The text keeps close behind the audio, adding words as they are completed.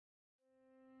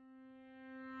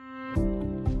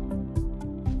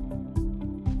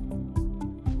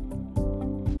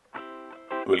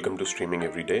Welcome to Streaming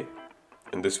Every Day.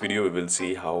 In this video we will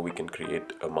see how we can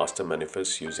create a master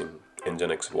manifest using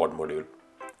Nginx VOD module.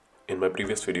 In my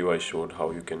previous video I showed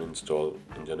how you can install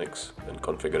Nginx and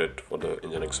configure it for the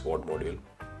Nginx VOD module.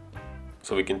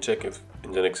 So we can check if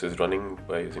Nginx is running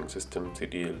by using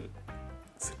systemctl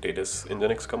status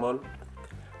Nginx command.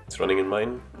 It's running in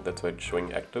mine, that's why it's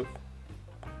showing active.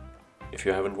 If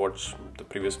you haven't watched the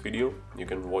previous video, you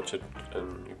can watch it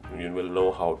and you will know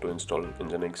how to install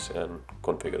Nginx and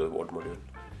configure the VOD module.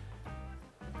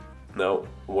 Now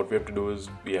what we have to do is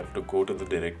we have to go to the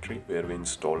directory where we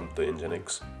installed the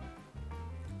Nginx,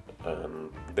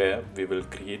 and there we will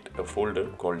create a folder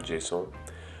called JSON.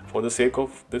 For the sake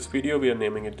of this video we are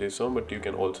naming it JSON, but you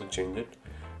can also change it,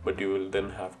 but you will then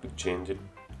have to change it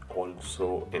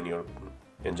also in your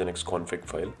Nginx config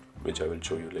file, which I will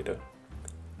show you later.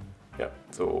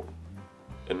 So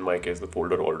in my case the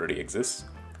folder already exists,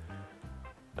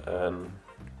 and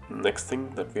next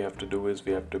thing that we have to do is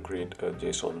we have to create a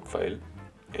JSON file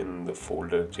in the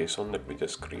folder JSON that we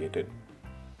just created.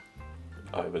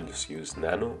 I will just use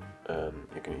Nano, and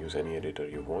you can use any editor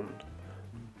you want.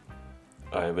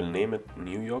 I will name it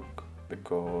New York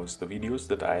because the videos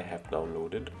that I have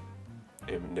downloaded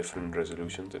in different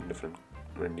resolutions and different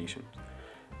renditions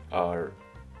are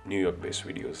New York based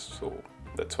videos, so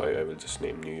that's why I will just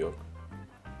name New York,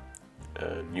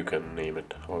 and you can name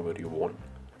it however you want.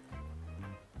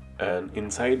 And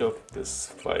inside of this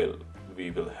file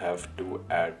we will have to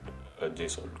add a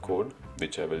JSON code,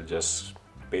 which I will just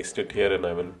paste it here and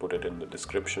I will put it in the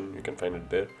description. You can find it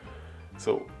there.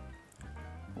 So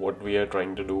what we are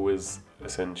trying to do is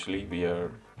essentially we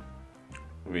are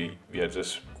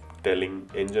just telling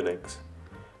Nginx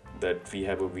that we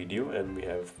have a video and we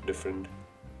have different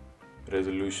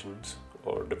resolutions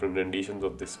or different renditions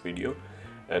of this video,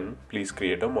 and please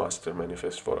create a master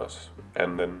manifest for us,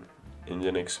 and then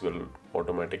Nginx will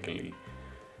automatically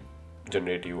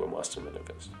generate you a master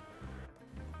manifest.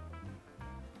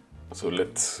 So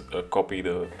let's copy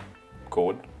the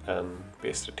code and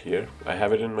paste it here. I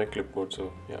have it in my clipboard,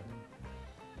 so yeah,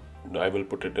 I will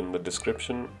put it in the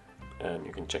description and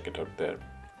you can check it out there.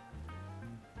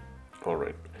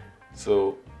 Alright,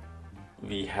 so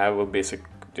we have a basic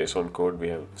JSON code, we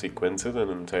have sequences, and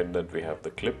inside that we have the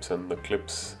clips, and the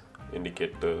clips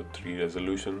indicate the 3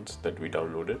 resolutions that we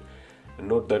downloaded. And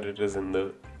note that it is in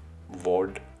the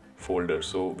VOD folder,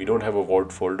 so we don't have a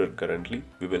VOD folder currently.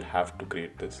 We will have to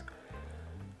create this.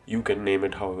 You can name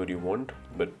it however you want,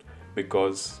 but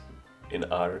because in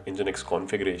our Nginx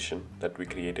configuration that we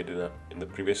created in the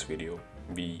previous video,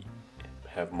 we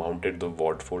have mounted the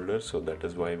VOD folder, so that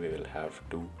is why we will have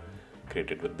to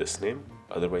create it with this name.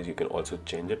 Otherwise you can also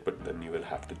change it, but then you will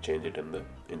have to change it in the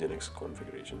Nginx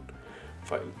configuration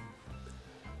file.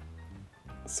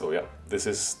 So yeah, this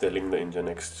is telling the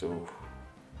Nginx to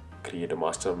create a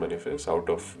master manifest out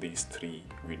of these 3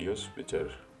 videos, which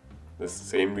are the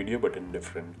same video but in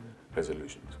different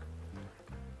resolutions.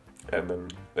 And then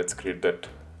let's create that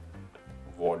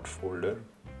VOD folder,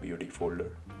 VOD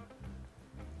folder,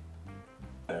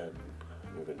 and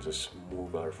we will just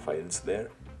move our files there.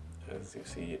 As you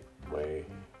see, my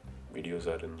videos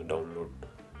are in the download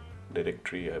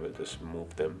directory. I will just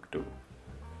move them to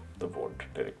the VOD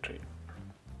directory.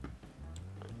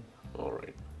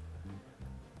 Alright,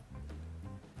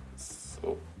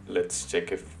 so let's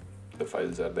check if the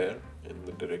files are there in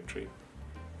the directory,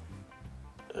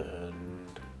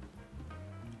 and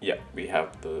yeah, we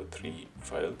have the 3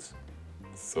 files.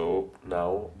 So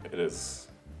now it is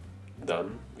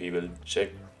done. We will check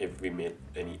if we made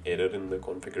any error in the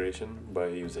configuration by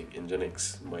using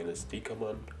Nginx -t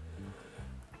command,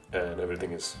 and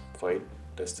everything is fine.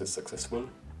 Test is successful.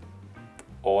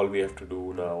 All we have to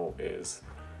do now is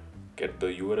get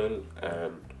the URL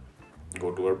and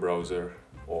go to our browser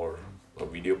or a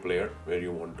video player where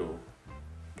you want to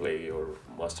play your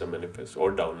master manifest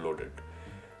or download it.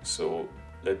 So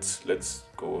let's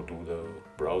go to the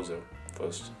browser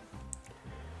first,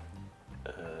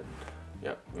 and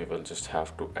yeah, we will just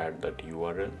have to add that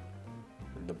URL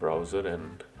in the browser,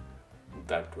 and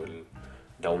that will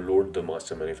download the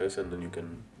master manifest, and then you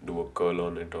can do a curl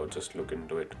on it or just look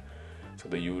into it. So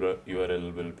the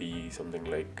URL will be something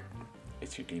like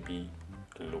HTTP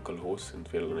localhost,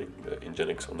 since we are running the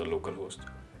Nginx on the localhost,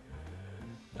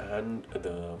 and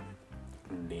the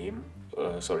name,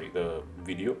 the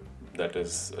video, that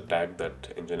is a tag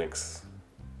that Nginx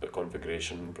the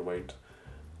configuration provides,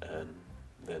 and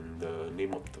then the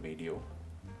name of the video.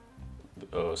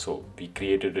 So we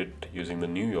created it using the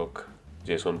New York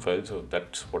JSON file, so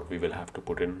that's what we will have to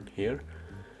put in here,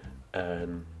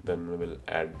 and then we will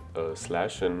add a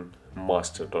slash and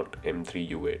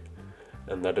master.m3u8.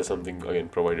 and that is something again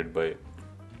provided by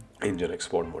Nginx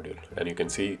VOD Module. And you can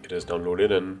see it is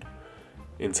downloaded, and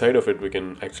inside of it we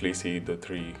can actually see the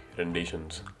 3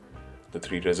 renditions, the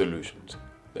 3 resolutions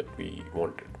that we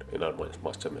wanted in our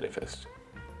master manifest.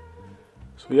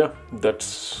 So yeah,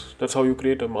 that's how you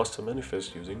create a master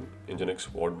manifest using Nginx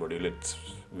VOD Module. It's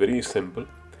very simple.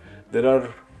 There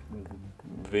are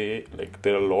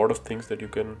a lot of things that you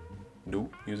can do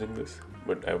using this,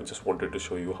 but I just wanted to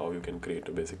show you how you can create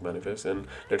a basic manifest. And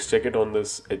let's check it on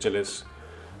this HLS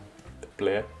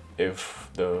player if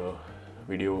the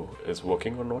video is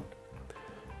working or not.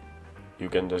 You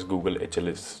can just Google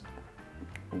HLS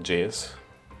JS,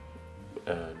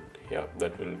 and yeah,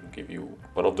 that will give you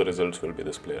one of the results will be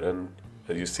this player, and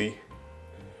as you see,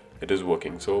 it is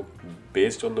working. So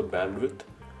based on the bandwidth,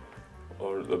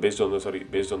 or based on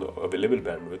the available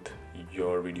bandwidth,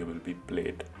 your video will be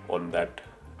played on that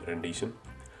rendition.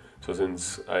 So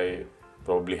since I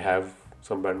probably have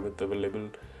some bandwidth available,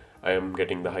 I am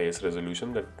getting the highest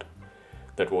resolution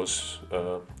that was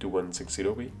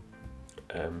 2160p,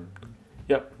 and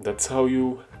yeah, that's how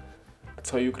you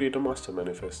create a master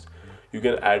manifest. You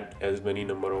can add as many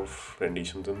number of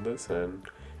renditions in this, and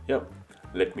yeah,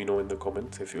 let me know in the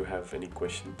comments if you have any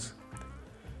questions,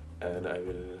 and I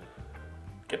will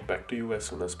get back to you as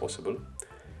soon as possible.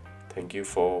 Thank you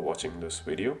for watching this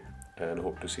video, and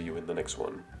hope to see you in the next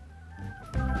one.